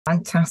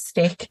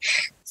Fantastic.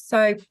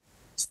 So,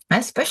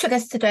 our special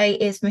guest today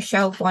is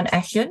Michelle Von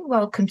Eschen.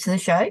 Welcome to the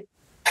show.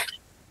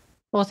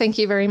 Well, thank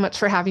you very much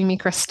for having me,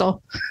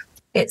 Crystal.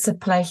 It's a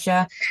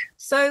pleasure.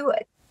 So,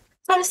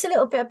 tell us a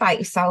little bit about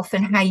yourself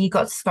and how you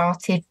got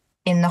started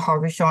in the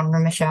horror genre,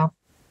 Michelle.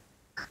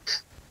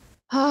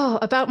 Oh,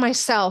 about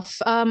myself.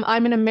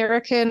 I'm an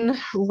American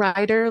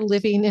writer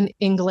living in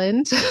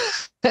England.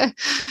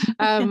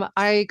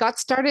 I got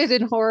started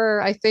in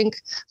horror, I think,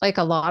 like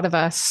a lot of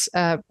us,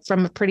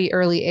 from a pretty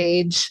early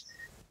age.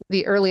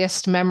 The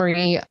earliest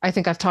memory, I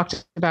think I've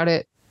talked about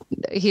it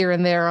here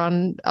and there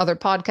on other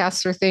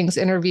podcasts or things,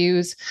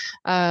 interviews.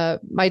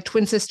 My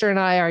twin sister and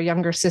I, our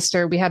younger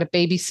sister, we had a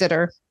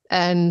babysitter,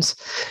 and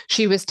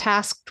she was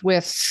tasked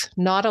with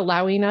not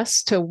allowing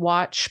us to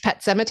watch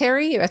Pet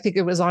Sematary. I think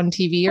it was on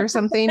TV or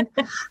something.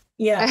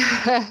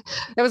 Yeah.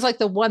 It was like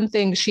the one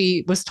thing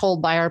she was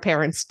told by our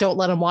parents, don't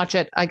let them watch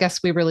it. I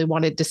guess we really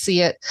wanted to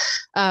see it.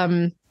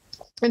 And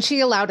she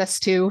allowed us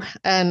to.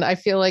 And I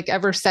feel like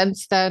ever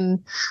since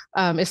then,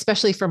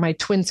 especially for my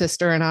twin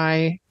sister and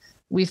I,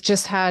 we've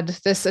just had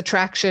this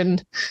attraction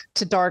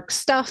to dark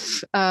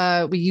stuff.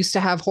 We used to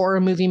have horror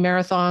movie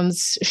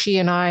marathons. She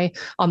and I,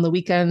 on the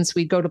weekends,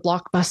 we'd go to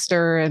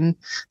Blockbuster and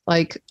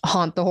like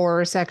haunt the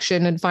horror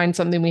section and find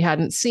something we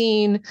hadn't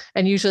seen,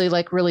 and usually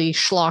like really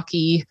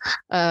schlocky,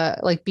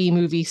 like B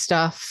movie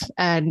stuff,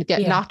 and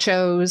get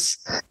nachos.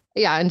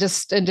 Yeah, and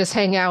just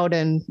hang out.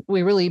 And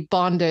we really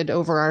bonded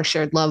over our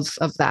shared love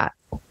of that.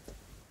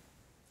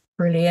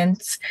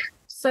 Brilliant.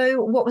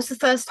 So what was the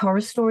first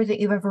horror story that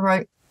you ever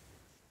wrote?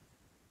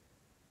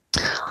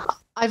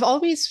 I've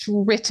always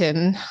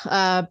written,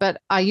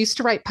 but I used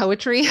to write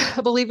poetry,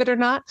 believe it or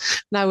not,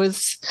 when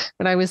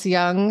I was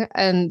young.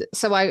 And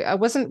so I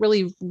wasn't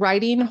really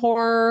writing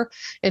horror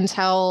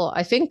until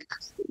I think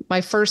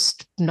my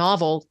first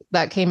novel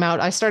that came out.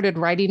 I started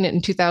writing it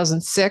in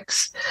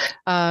 2006.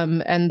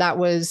 And that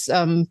was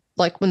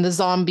like when the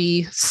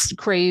zombie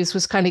craze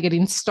was kind of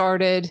getting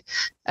started.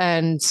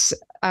 And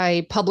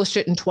I published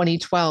it in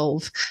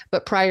 2012.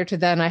 But prior to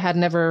then, I had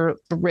never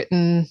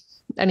written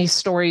any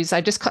stories. I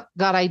just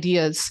got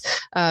ideas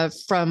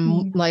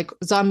from like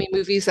zombie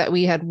movies that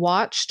we had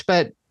watched,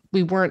 but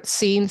we weren't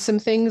seeing some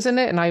things in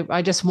it. And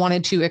I just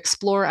wanted to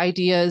explore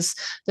ideas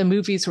the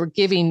movies were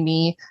giving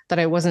me that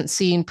I wasn't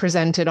seeing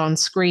presented on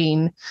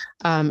screen.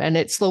 And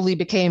it slowly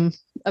became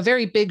a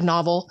very big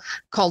novel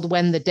called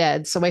When the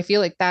Dead. So I feel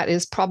like that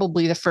is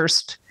probably the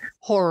first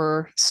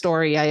horror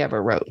story I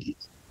ever wrote.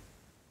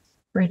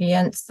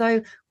 Brilliant.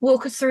 So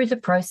walk us through the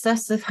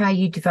process of how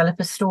you develop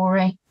a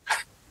story.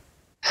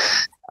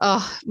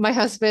 Oh, my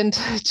husband,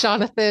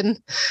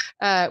 Jonathan,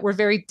 we're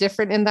very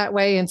different in that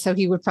way. And so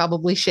he would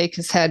probably shake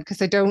his head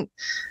because I don't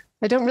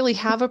really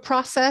have a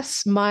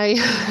process.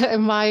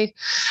 My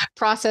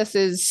process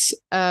is,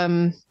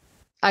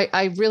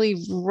 I really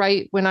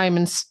write when I'm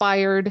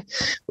inspired,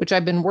 which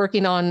I've been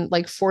working on,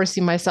 like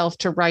forcing myself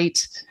to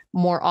write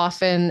more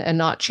often and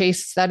not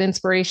chase that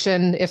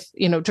inspiration, if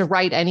to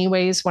write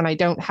anyways when I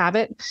don't have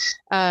it.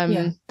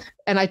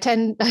 And I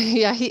tend,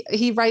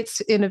 he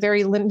writes in a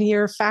very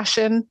linear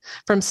fashion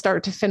from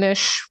start to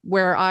finish,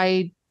 where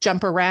I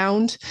jump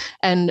around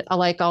and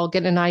I'll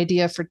get an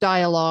idea for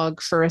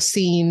dialogue for a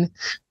scene,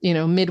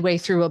 midway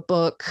through a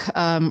book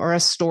or a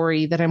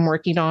story that I'm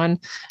working on.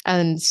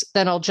 And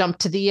then I'll jump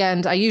to the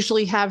end. I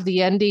usually have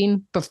the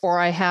ending before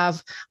I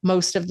have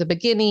most of the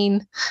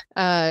beginning.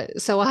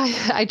 So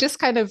I just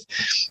kind of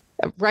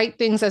write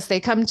things as they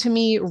come to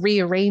me,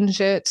 rearrange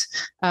it.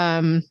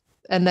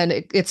 And then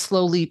it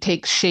slowly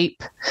takes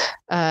shape.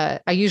 I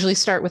usually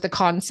start with a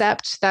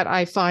concept that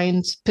I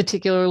find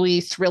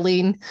particularly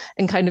thrilling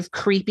and kind of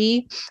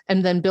creepy,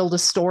 and then build a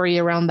story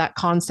around that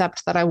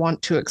concept that I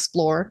want to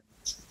explore.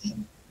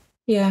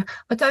 Yeah,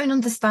 I don't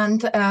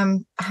understand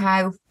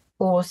how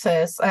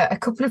authors, a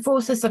couple of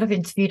authors that I've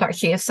interviewed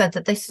actually have said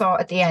that they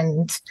start at the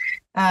end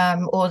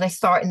or they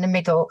start in the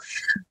middle.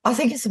 I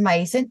think it's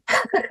amazing.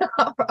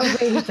 I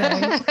really do.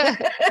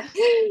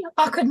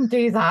 I couldn't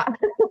do that.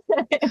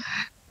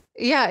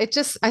 Yeah,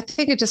 I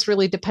think it just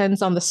really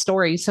depends on the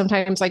story.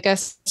 Sometimes I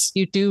guess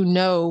you do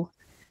know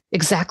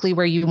exactly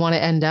where you want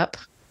to end up.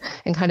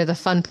 And kind of the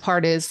fun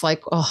part is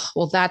like, oh,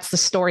 well, that's the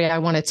story I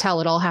want to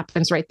tell. It all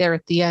happens right there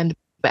at the end.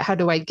 But how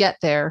do I get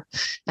there?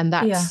 And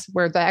that's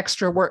where the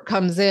extra work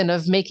comes in,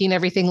 of making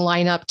everything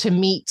line up to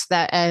meet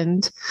that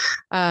end.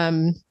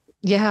 I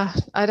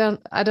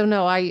don't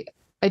know. I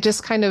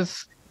just kind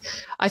of,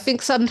 I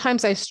think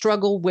sometimes I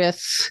struggle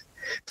with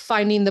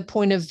finding the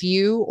point of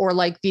view or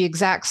like the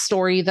exact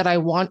story that I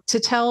want to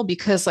tell,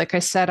 because like I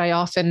said, I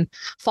often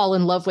fall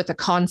in love with a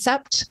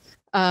concept.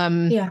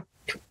 And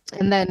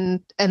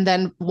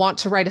then want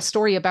to write a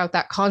story about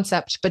that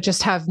concept, but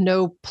just have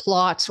no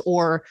plot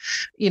or,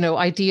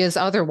 ideas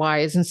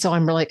otherwise. And so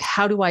I'm like,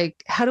 how do I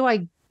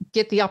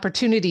get the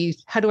opportunity?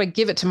 How do I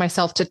give it to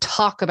myself to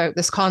talk about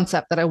this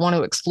concept that I want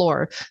to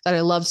explore, that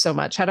I love so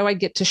much? How do I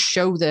get to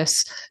show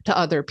this to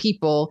other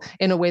people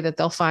in a way that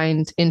they'll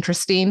find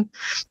interesting?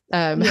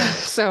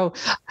 So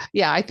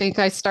yeah, I think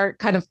I start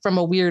kind of from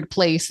a weird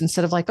place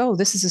instead of like, oh,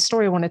 this is a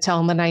story I want to tell.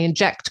 And then I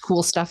inject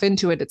cool stuff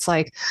into it. It's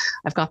like,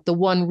 I've got the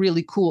one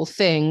really cool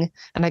thing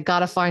and I got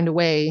to find a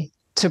way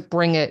to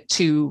bring it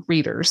to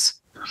readers.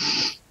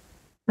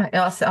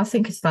 I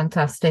think it's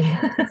fantastic.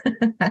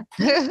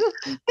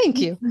 Thank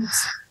you.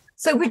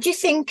 So would you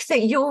think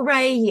that you're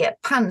a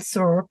pantser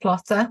or a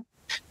plotter?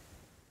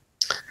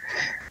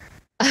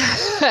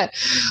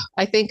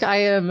 I think I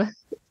am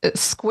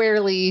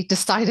squarely,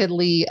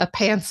 decidedly a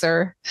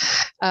pantser.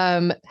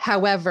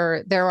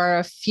 However, there are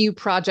a few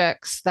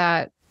projects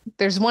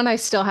there's one I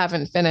still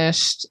haven't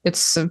finished.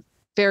 It's a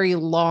very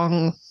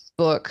long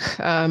book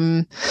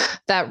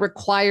that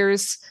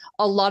requires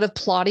a lot of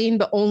plotting,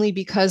 but only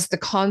because the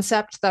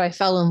concept that I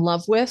fell in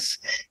love with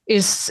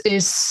is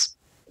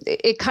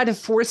it kind of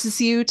forces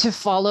you to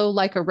follow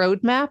like a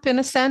roadmap in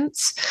a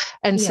sense.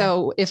 And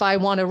so if I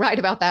want to write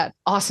about that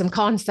awesome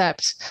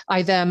concept,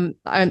 I'm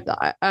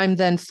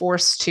then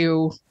forced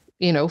to,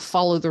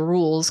 follow the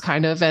rules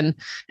kind of and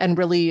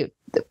really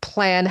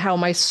plan how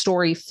my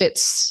story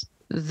fits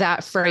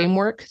that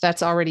framework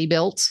that's already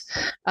built.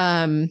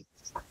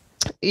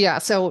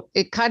 So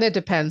it kind of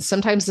depends.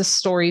 Sometimes the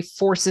story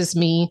forces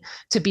me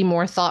to be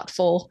more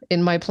thoughtful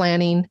in my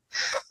planning.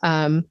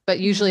 But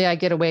usually I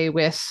get away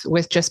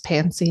with just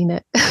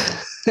pantsing it.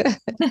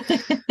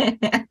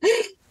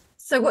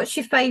 So what's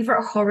your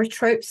favorite horror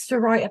tropes to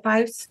write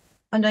about?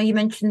 I know you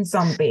mentioned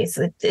zombies.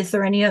 Is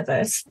there any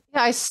others?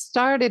 Yeah, I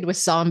started with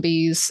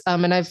zombies,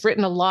 and I've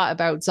written a lot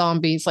about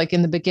zombies. Like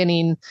in the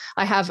beginning,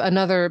 I have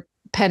another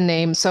pen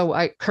name. So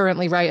I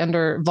currently write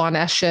under Von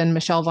Eschen,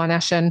 Michelle Von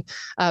Eschen,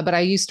 but I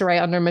used to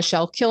write under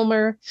Michelle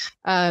Kilmer.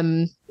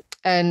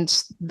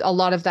 And a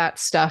lot of that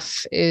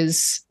stuff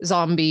is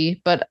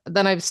zombie, but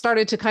then I've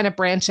started to kind of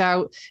branch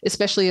out,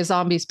 especially as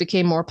zombies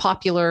became more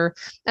popular.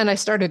 And I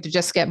started to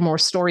just get more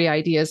story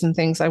ideas and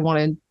things I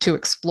wanted to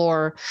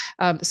explore.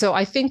 So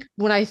I think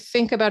when I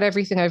think about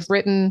everything I've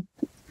written,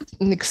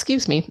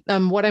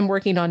 what I'm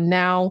working on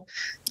now,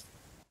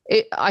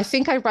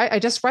 I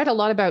just write a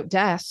lot about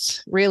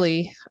death,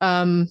 really.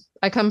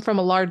 I come from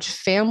a large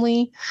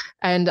family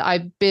and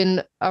I've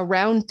been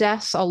around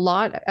death a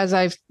lot as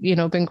I've,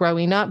 been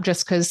growing up,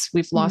 just because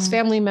we've lost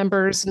family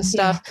members and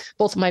stuff. Yeah.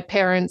 Both of my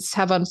parents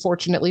have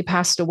unfortunately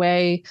passed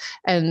away.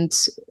 And,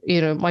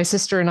 my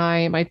sister and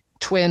I, my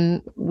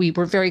twin, we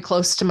were very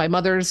close to my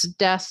mother's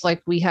death.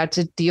 Like we had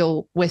to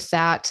deal with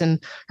that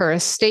and her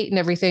estate and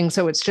everything.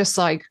 So it's just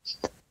like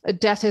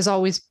death has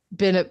always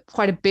been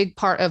quite a big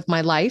part of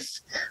my life.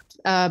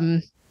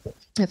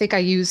 I think I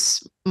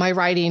use my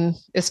writing,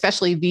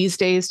 especially these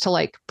days, to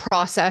like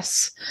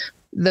process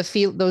those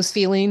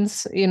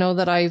feelings,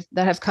 that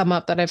have come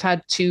up that I've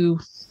had to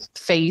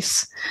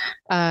face.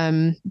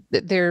 The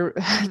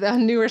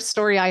newer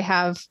story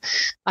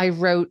I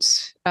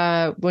wrote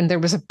when there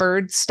was a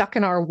bird stuck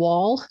in our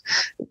wall.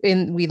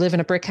 We live in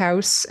a brick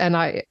house, and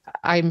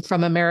I'm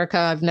from America.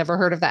 I've never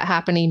heard of that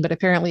happening, but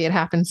apparently it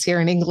happens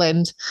here in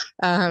England.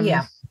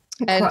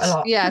 And quite a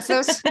lot.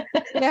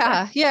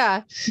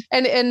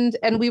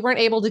 And we weren't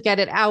able to get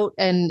it out,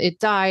 and it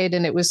died,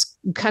 and it was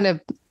kind of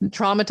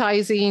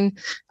traumatizing.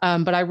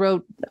 But I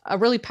wrote a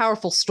really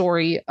powerful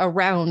story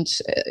around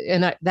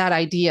that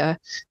idea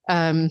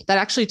that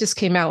actually just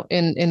came out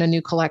in a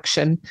new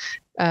collection.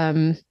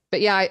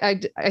 But yeah,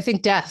 I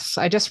think death.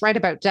 I just write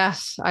about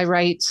death. I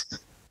write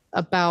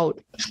about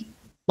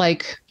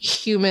like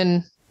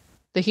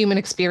the human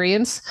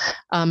experience,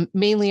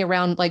 mainly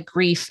around like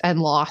grief and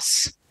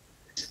loss.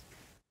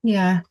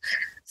 Yeah.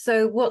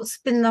 So what's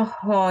been the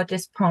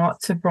hardest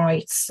part to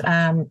write,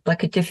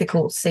 like a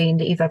difficult scene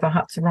that you've ever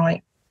had to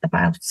write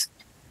about?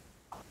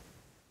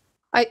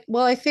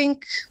 I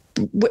think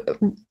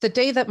the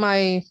day that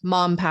my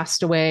mom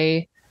passed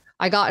away,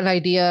 I got an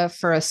idea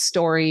for a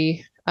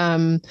story.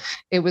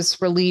 It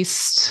was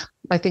released,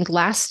 I think,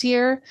 last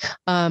year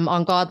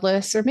on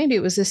Godless, or maybe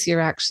it was this year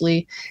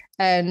actually.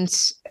 And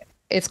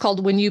it's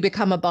called When You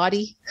Become a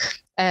Body.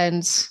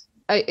 And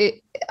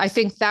I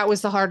think that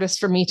was the hardest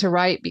for me to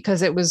write,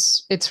 because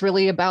it's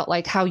really about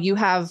like how you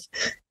have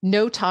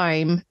no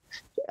time.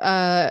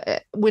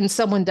 When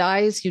someone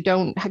dies, you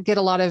don't get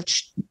a lot of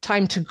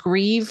time to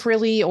grieve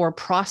really, or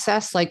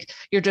process. Like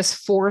you're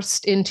just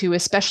forced into,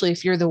 especially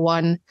if you're the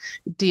one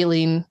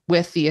dealing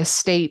with the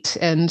estate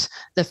and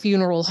the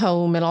funeral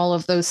home and all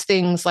of those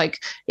things.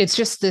 Like it's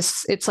just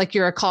it's like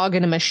you're a cog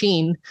in a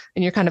machine,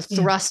 and you're kind of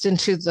thrust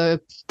into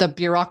the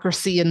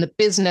bureaucracy and the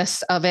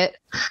business of it.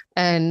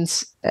 And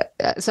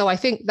so I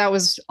think that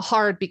was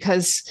hard,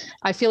 because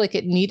I feel like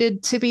it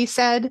needed to be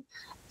said,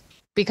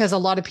 because a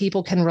lot of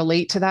people can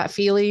relate to that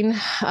feeling.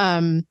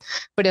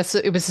 But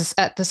it was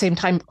at the same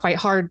time quite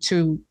hard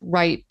to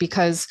write,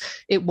 because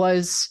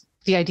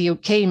the idea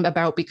came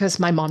about because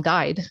my mom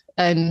died.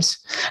 And,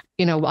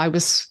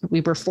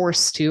 we were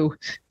forced to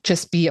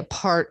just be a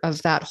part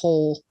of that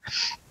whole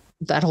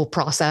that whole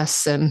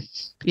process. And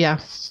yeah.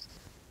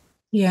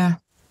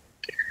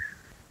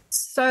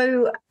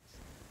 So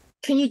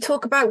can you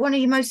talk about one of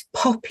your most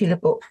popular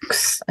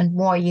books and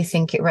why you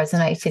think it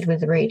resonated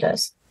with the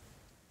readers?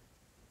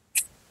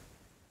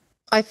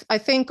 I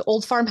think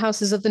Old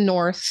Farmhouses of the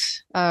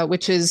North,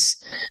 which is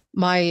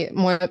my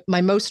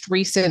most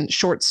recent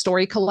short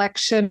story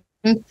collection.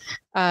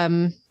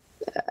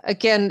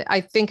 Again,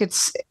 I think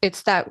it's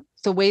that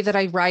the way that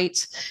I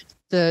write,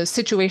 the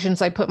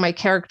situations I put my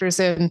characters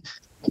in,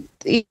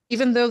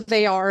 even though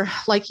they are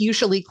like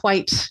usually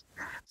quite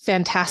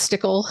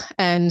fantastical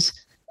and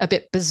a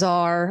bit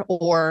bizarre,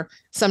 or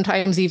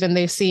sometimes even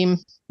they seem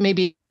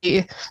maybe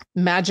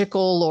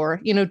magical, or,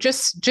 you know,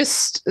 just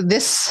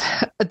this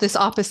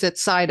opposite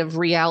side of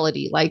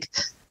reality, like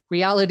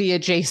reality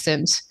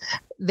adjacent.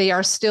 They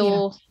are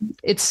still,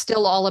 it's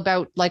still all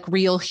about like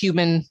real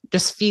human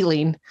just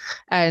feeling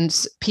and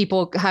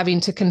people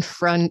having to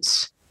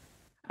confront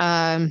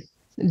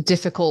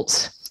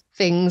difficult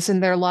things in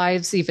their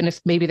lives, even if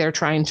maybe they're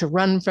trying to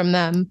run from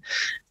them.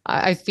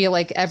 I feel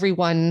like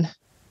everyone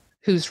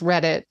who's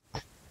read it,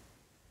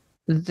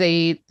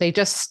 they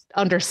just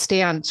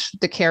understand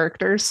the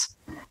characters.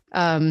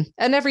 And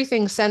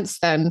everything since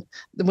then,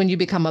 when you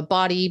become a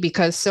body,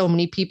 because so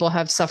many people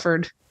have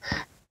suffered,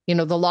 you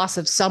know, the loss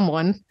of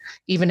someone,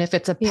 even if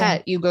it's a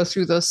pet, you go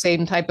through those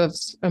same type of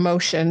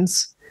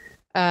emotions.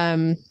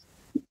 So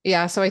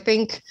I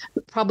think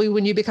probably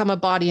when you become a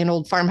body in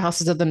Old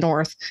Farmhouses of the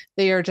North,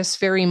 they are just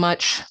very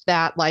much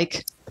that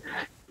like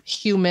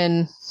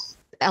human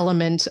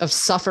element of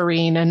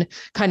suffering and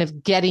kind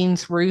of getting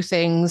through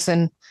things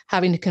and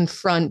having to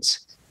confront,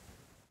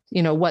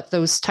 you know, what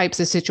those types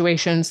of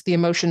situations, the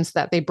emotions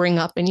that they bring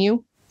up in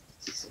you.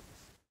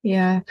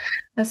 Yeah,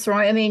 that's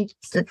right. I mean,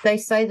 they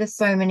say there's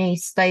so many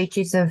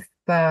stages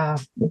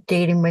of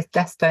dealing with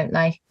death, don't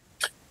they?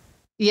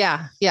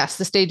 Yeah. Yes.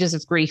 The stages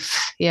of grief.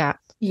 Yeah.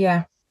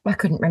 Yeah. I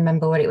couldn't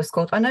remember what it was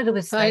called. I know there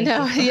was stages. I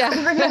know. Yeah. I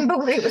couldn't remember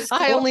what it was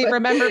called. I only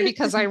remember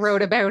because I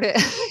wrote about it.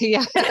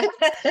 Yeah.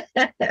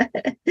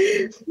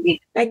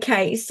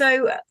 Okay.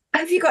 So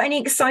have you got any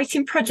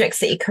exciting projects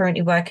that you're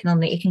currently working on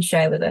that you can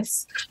share with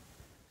us?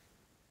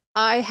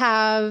 I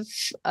have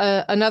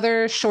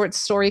another short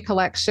story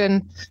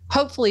collection,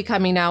 hopefully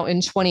coming out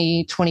in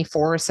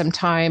 2024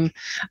 sometime.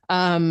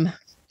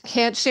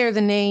 Can't share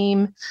the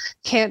name,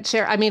 can't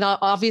share. I mean,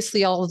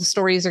 obviously all of the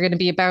stories are going to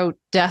be about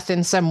death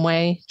in some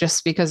way,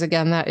 just because,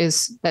 again,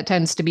 that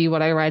tends to be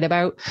what I write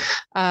about.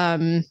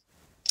 And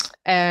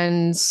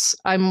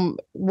I'm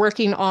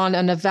working on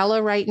a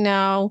novella right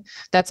now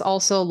that's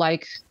also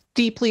like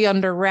deeply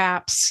under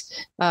wraps.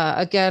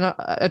 Again,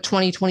 a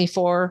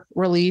 2024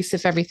 release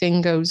if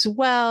everything goes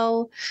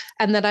well.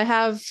 And then I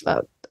have,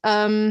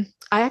 I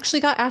actually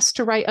got asked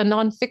to write a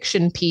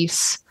nonfiction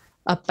piece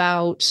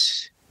about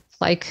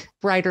like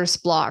writer's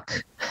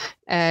block.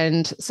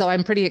 And so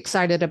I'm pretty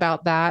excited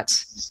about that.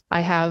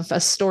 I have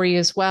a story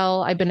as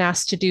well I've been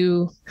asked to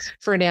do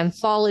for an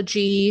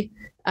anthology.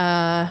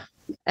 And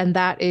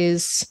that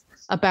is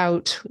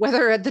about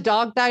whether the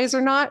dog dies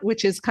or not,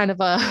 which is kind of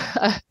a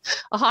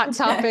hot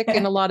topic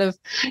in a lot of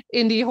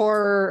indie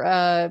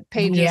horror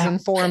pages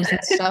and forums and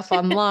stuff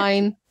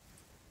online.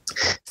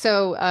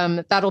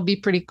 So that'll be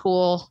pretty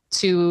cool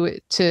to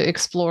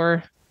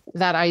explore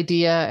that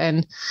idea.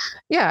 And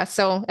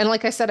and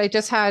like I said, I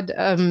just had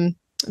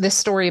this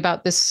story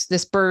about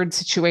this bird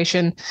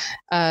situation.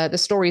 The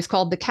story is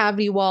called The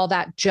Cavity Wall,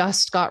 that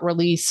just got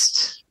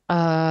released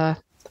on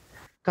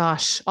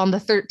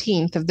the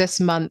 13th of this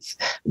month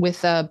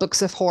with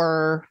Books of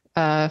Horror,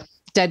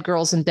 Dead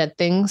Girls and Dead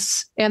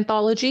Things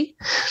anthology.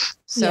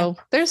 So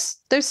there's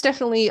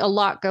definitely a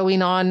lot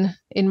going on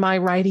in my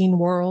writing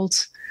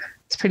world.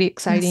 It's pretty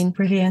exciting. That's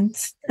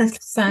brilliant.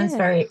 That sounds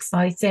very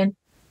exciting.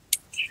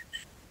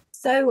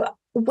 So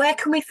where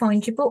can we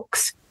find your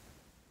books?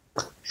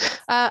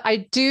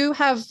 I do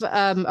have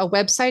a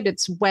website.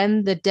 It's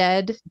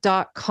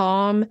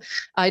whenthedead.com.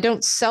 I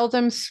don't sell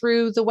them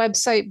through the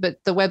website, but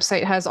the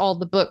website has all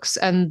the books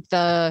and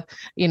the,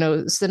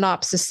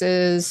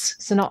 synopses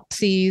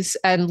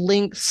and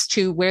links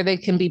to where they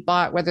can be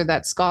bought, whether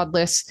that's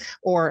Godless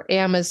or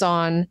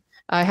Amazon.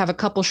 I have a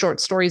couple short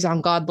stories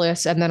on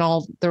Godless, and then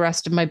all the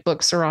rest of my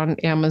books are on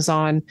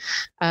Amazon.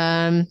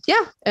 And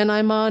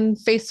I'm on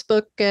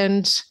Facebook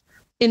and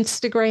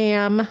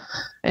Instagram,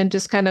 and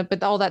just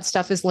but all that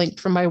stuff is linked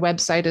from my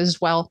website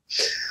as well.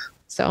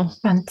 So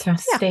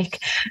fantastic.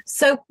 Yeah.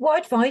 So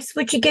what advice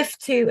would you give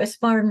to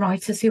aspiring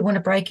writers who want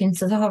to break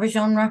into the horror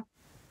genre?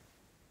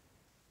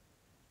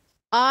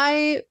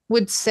 I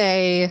would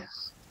say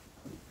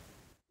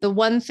the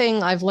one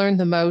thing I've learned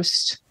the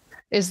most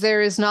is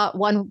there is not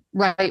one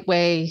right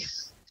way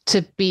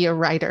to be a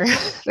writer.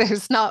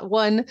 There's not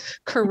one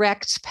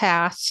correct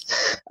path.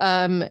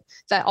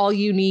 That all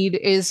you need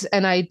is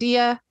an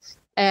idea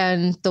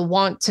and the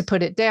want to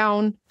put it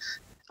down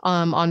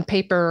on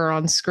paper or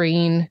on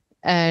screen.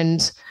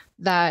 And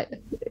that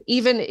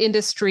even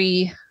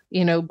industry,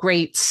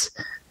 greats,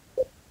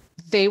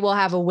 they will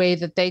have a way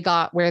that they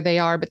got where they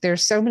are, but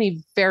there's so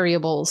many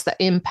variables that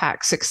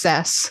impact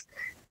success.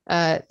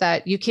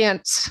 that you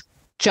can't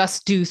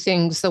just do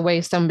things the way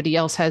somebody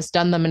else has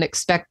done them and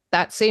expect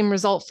that same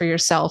result for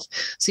yourself.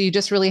 So you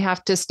just really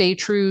have to stay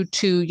true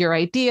to your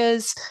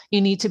ideas.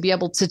 You need to be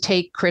able to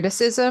take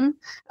criticism.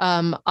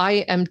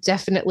 I am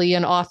definitely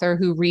an author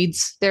who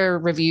reads their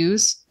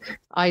reviews.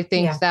 I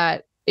think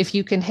that if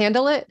you can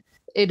handle it,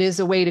 it is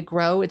a way to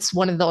grow. It's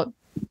one of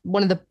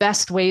the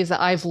best ways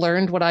that I've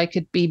learned what I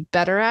could be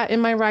better at in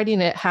my writing.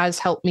 It has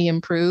helped me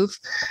improve.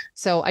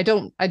 So I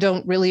don't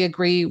really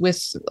agree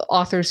with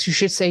authors who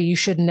should say you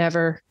should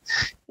never,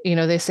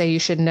 they say you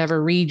should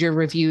never read your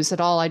reviews at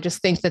all. I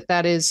just think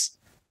that is,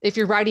 if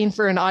you're writing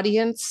for an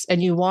audience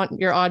and you want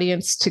your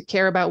audience to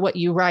care about what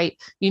you write,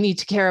 you need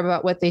to care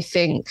about what they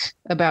think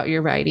about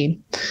your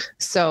writing.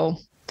 So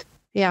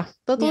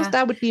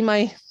that would be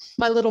my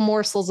little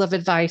morsels of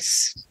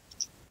advice.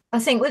 I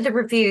think with the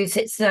reviews,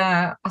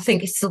 I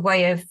think it's the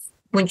way of,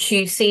 once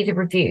you see the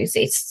reviews,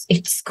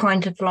 it's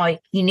kind of like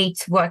you need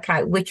to work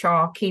out which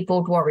are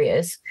keyboard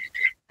warriors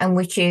and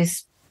which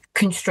is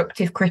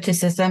constructive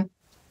criticism.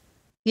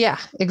 Yeah,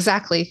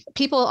 exactly.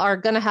 People are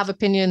going to have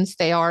opinions.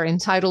 They are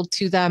entitled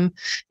to them,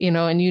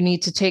 and you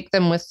need to take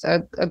them with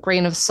a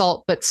grain of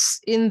salt. But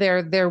in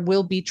there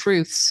will be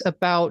truths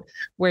about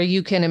where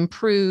you can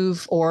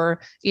improve,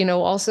 or,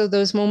 also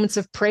those moments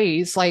of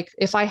praise. Like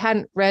if I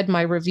hadn't read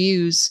my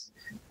reviews,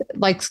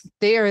 like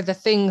they are the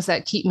things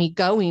that keep me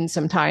going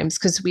sometimes,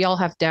 because we all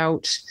have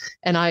doubt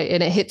and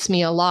it hits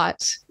me a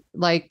lot.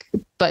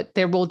 But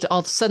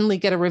I'll suddenly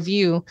get a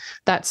review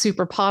that's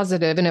super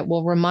positive and it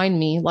will remind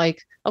me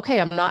like, okay,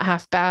 I'm not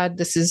half bad.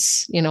 This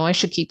is, I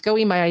should keep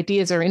going. My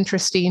ideas are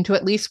interesting to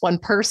at least one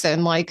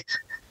person. Like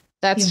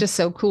that's just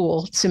so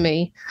cool to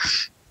me.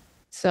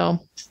 So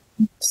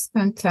it's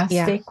fantastic.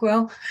 Yeah.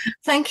 Well,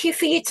 thank you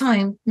for your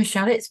time,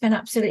 Michelle. It's been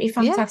absolutely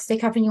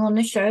fantastic having you on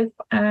the show.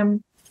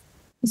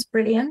 It's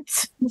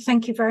brilliant.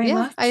 Thank you very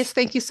much.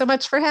 Thank you so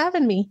much for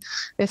having me.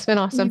 It's been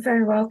awesome. You're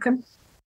very welcome.